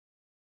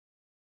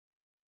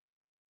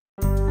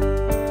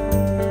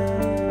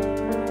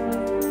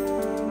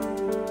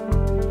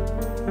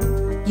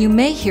You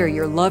may hear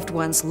your loved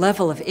one's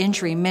level of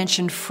injury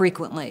mentioned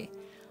frequently.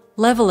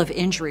 Level of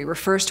injury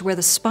refers to where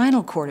the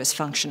spinal cord is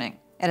functioning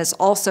and is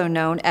also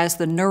known as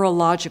the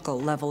neurological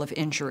level of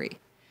injury.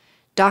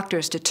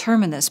 Doctors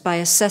determine this by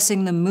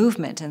assessing the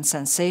movement and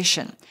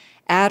sensation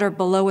at or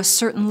below a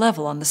certain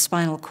level on the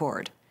spinal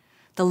cord.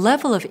 The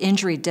level of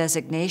injury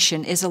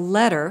designation is a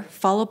letter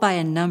followed by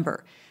a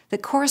number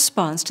that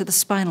corresponds to the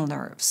spinal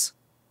nerves.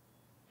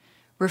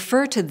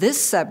 Refer to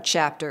this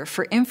subchapter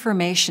for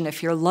information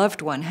if your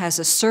loved one has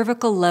a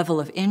cervical level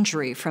of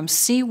injury from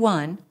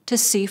C1 to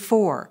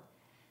C4.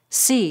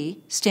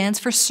 C stands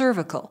for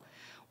cervical,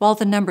 while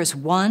the numbers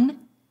 1,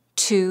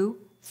 2,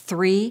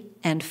 3,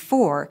 and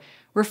 4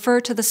 refer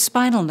to the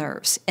spinal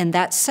nerves in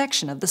that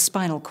section of the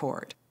spinal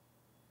cord.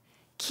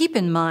 Keep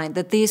in mind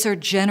that these are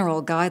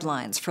general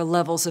guidelines for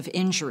levels of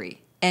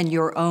injury, and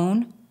your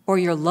own or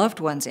your loved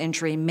one's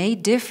injury may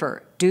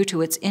differ due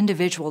to its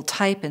individual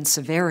type and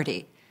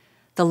severity.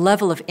 The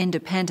level of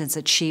independence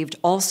achieved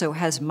also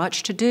has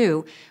much to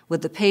do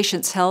with the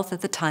patient's health at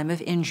the time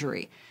of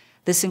injury.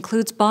 This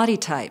includes body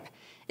type,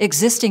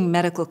 existing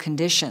medical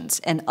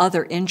conditions, and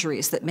other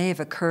injuries that may have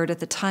occurred at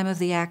the time of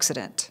the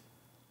accident.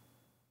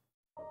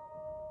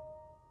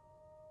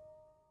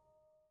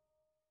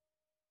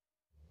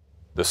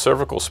 The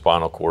cervical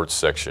spinal cord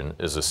section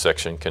is a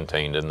section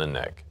contained in the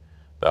neck.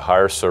 The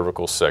higher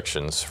cervical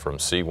sections from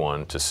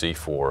C1 to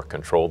C4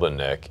 control the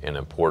neck in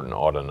important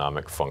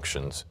autonomic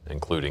functions,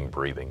 including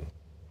breathing.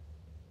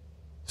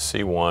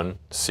 C1,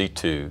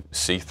 C2,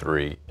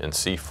 C3, and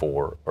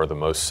C4 are the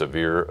most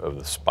severe of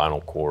the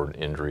spinal cord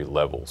injury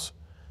levels.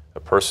 A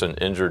person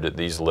injured at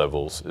these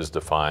levels is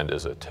defined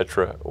as a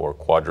tetra or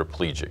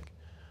quadriplegic,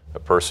 a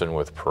person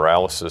with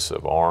paralysis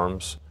of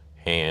arms,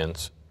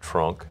 hands,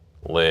 trunk,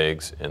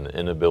 legs, and the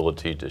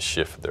inability to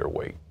shift their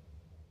weight.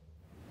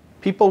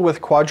 People with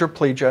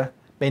quadriplegia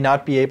may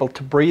not be able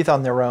to breathe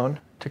on their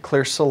own, to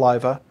clear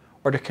saliva,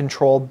 or to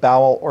control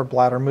bowel or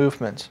bladder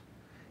movements.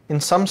 In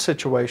some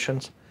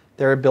situations,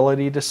 their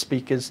ability to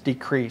speak is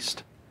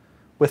decreased.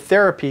 With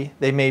therapy,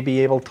 they may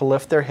be able to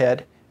lift their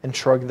head and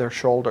shrug their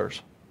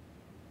shoulders.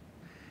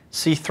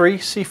 C3,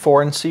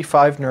 C4, and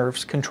C5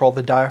 nerves control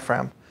the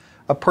diaphragm.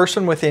 A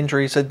person with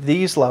injuries at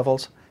these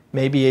levels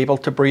may be able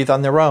to breathe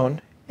on their own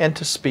and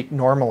to speak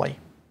normally.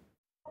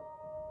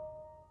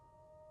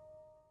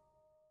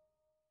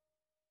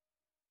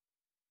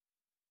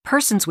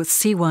 Persons with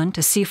C1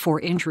 to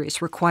C4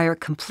 injuries require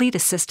complete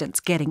assistance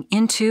getting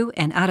into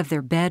and out of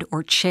their bed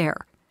or chair.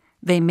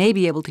 They may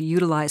be able to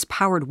utilize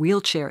powered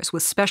wheelchairs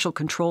with special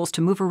controls to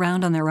move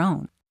around on their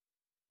own.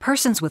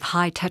 Persons with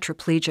high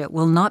tetraplegia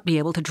will not be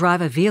able to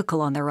drive a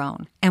vehicle on their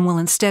own and will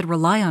instead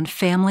rely on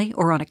family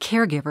or on a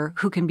caregiver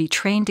who can be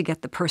trained to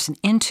get the person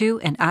into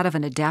and out of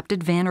an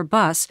adapted van or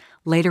bus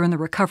later in the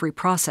recovery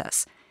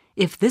process.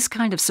 If this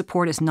kind of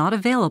support is not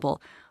available,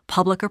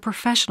 public or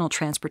professional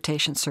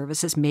transportation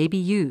services may be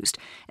used,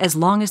 as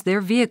long as their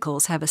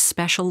vehicles have a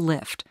special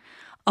lift.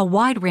 A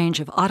wide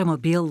range of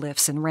automobile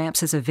lifts and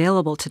ramps is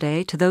available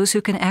today to those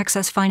who can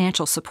access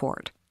financial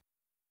support.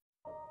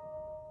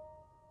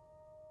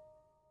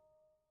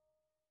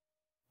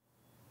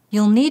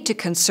 You'll need to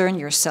concern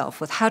yourself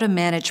with how to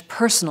manage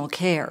personal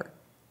care.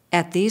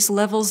 At these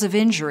levels of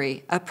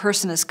injury, a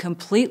person is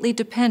completely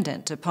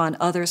dependent upon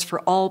others for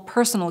all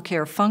personal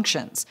care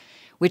functions,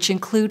 which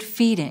include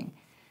feeding,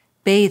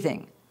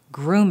 bathing,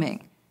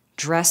 grooming,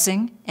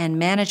 dressing, and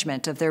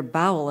management of their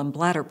bowel and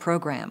bladder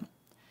program.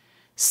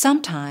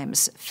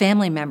 Sometimes,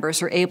 family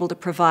members are able to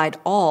provide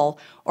all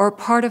or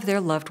part of their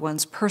loved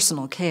one's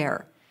personal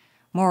care.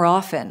 More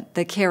often,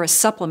 the care is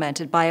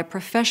supplemented by a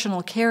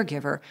professional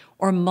caregiver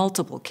or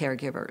multiple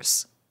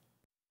caregivers.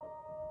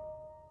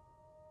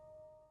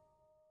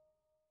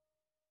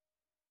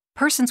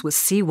 Persons with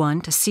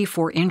C1 to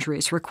C4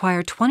 injuries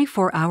require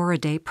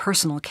 24-hour-a-day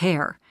personal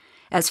care.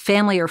 As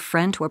family or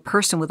friend to a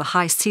person with a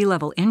high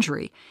C-level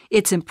injury,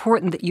 it's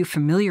important that you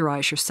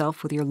familiarize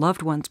yourself with your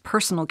loved one's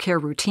personal care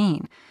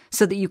routine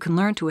so that you can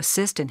learn to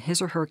assist in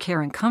his or her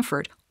care and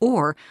comfort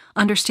or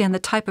understand the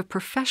type of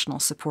professional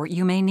support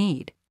you may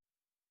need.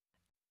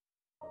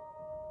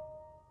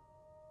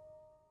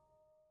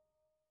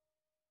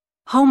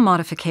 Home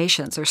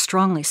modifications are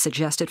strongly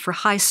suggested for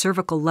high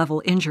cervical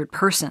level injured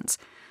persons.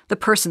 The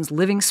person's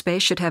living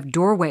space should have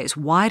doorways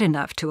wide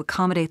enough to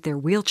accommodate their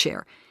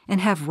wheelchair and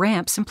have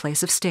ramps in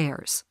place of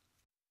stairs.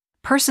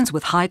 Persons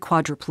with high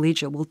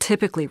quadriplegia will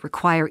typically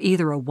require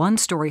either a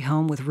one-story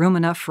home with room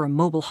enough for a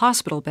mobile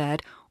hospital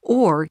bed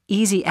or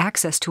easy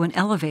access to an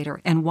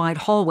elevator and wide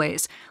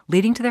hallways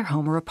leading to their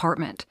home or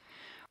apartment.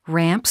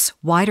 Ramps,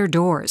 wider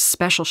doors,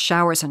 special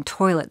showers, and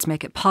toilets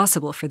make it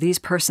possible for these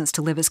persons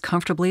to live as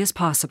comfortably as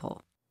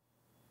possible.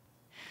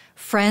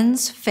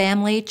 Friends,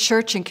 family,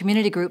 church, and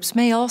community groups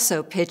may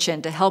also pitch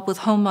in to help with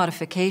home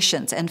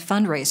modifications and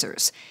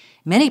fundraisers.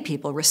 Many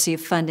people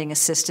receive funding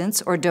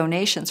assistance or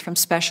donations from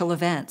special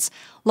events,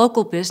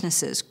 local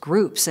businesses,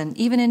 groups, and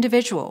even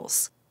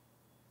individuals.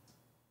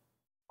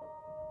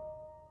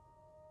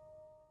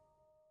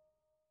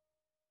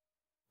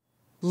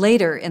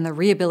 Later in the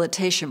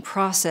rehabilitation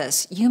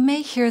process, you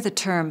may hear the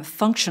term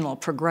functional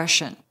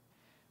progression,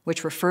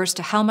 which refers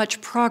to how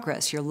much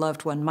progress your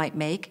loved one might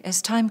make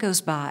as time goes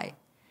by.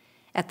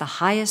 At the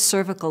highest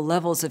cervical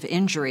levels of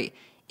injury,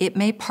 it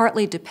may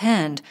partly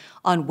depend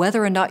on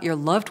whether or not your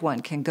loved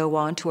one can go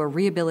on to a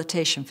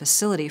rehabilitation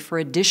facility for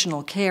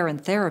additional care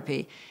and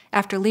therapy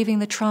after leaving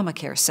the trauma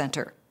care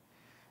center.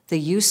 The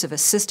use of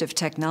assistive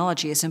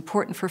technology is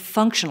important for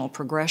functional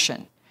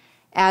progression,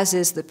 as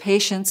is the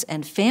patient's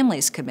and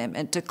family's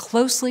commitment to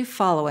closely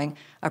following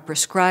a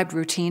prescribed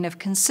routine of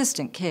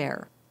consistent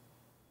care.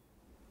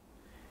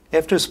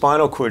 After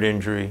spinal cord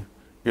injury,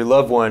 your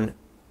loved one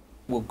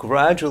will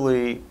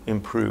gradually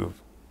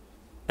improve.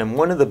 And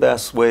one of the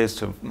best ways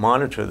to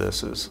monitor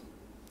this is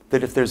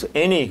that if there's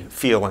any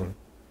feeling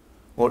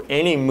or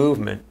any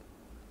movement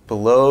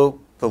below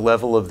the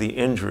level of the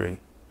injury,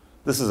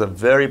 this is a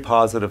very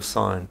positive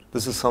sign.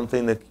 This is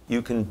something that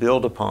you can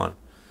build upon.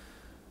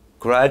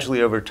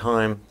 Gradually over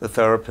time, the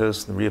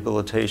therapists and the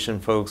rehabilitation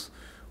folks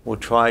will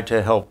try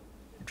to help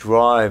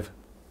drive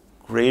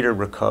greater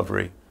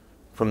recovery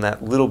from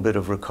that little bit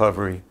of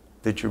recovery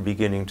that you're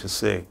beginning to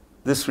see.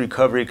 This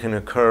recovery can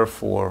occur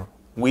for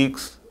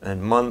weeks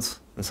and months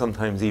and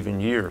sometimes even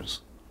years.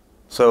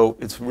 So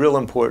it's real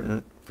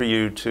important for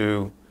you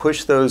to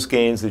push those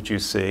gains that you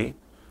see,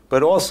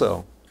 but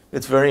also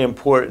it's very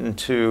important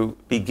to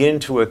begin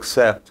to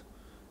accept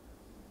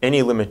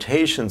any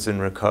limitations in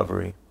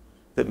recovery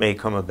that may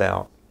come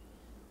about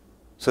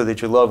so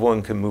that your loved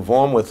one can move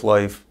on with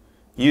life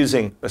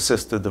using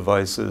assisted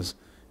devices,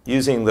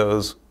 using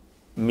those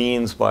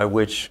means by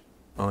which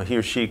he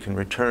or she can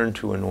return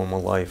to a normal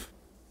life.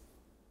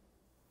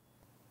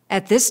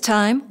 At this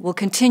time, we'll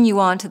continue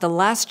on to the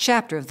last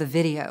chapter of the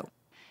video.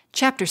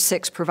 Chapter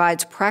 6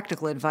 provides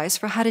practical advice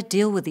for how to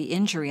deal with the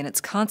injury and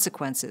its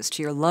consequences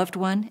to your loved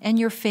one and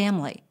your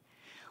family.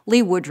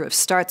 Lee Woodruff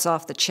starts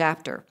off the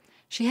chapter.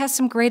 She has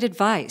some great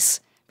advice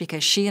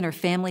because she and her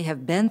family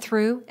have been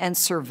through and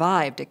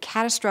survived a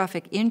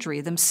catastrophic injury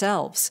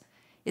themselves.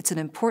 It's an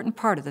important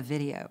part of the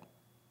video.